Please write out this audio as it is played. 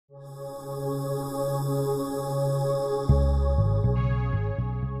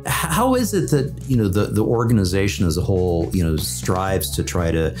How is it that, the organization as a whole, strives to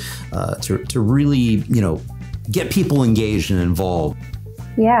try to really, get people engaged and involved?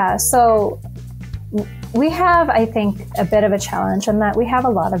 Yeah, so we have, I think, a bit of a challenge in that we have a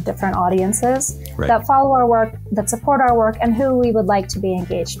lot of different audiences that follow our work, that support our work, and who we would like to be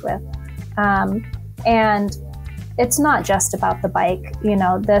engaged with. And it's not just about the bike.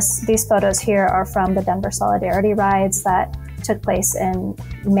 These photos here are from the Denver Solidarity Rides that took place in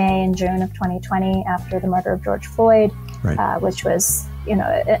May and June of 2020 after the murder of George Floyd, which was,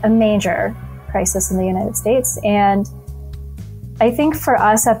 a major crisis in the United States. And I think for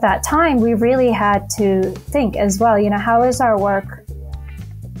us at that time, we really had to think as well, how is our work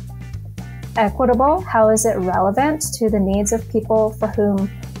equitable? How is it relevant to the needs of people for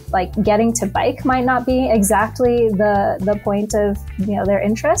whom getting to bike might not be exactly the point of their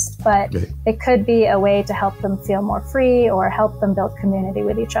interest, but it could be a way to help them feel more free or help them build community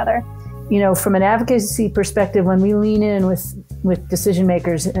with each other. From an advocacy perspective, when we lean in with decision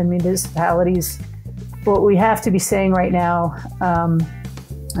makers and municipalities, what we have to be saying right now,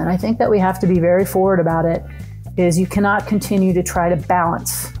 and I think that we have to be very forward about it, is you cannot continue to try to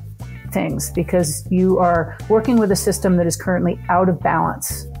balance things because you are working with a system that is currently out of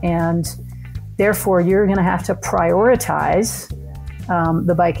balance. And therefore, you're going to have to prioritize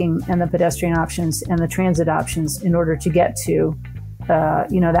the biking and the pedestrian options and the transit options in order to get to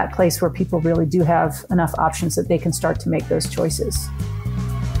that place where people really do have enough options that they can start to make those choices.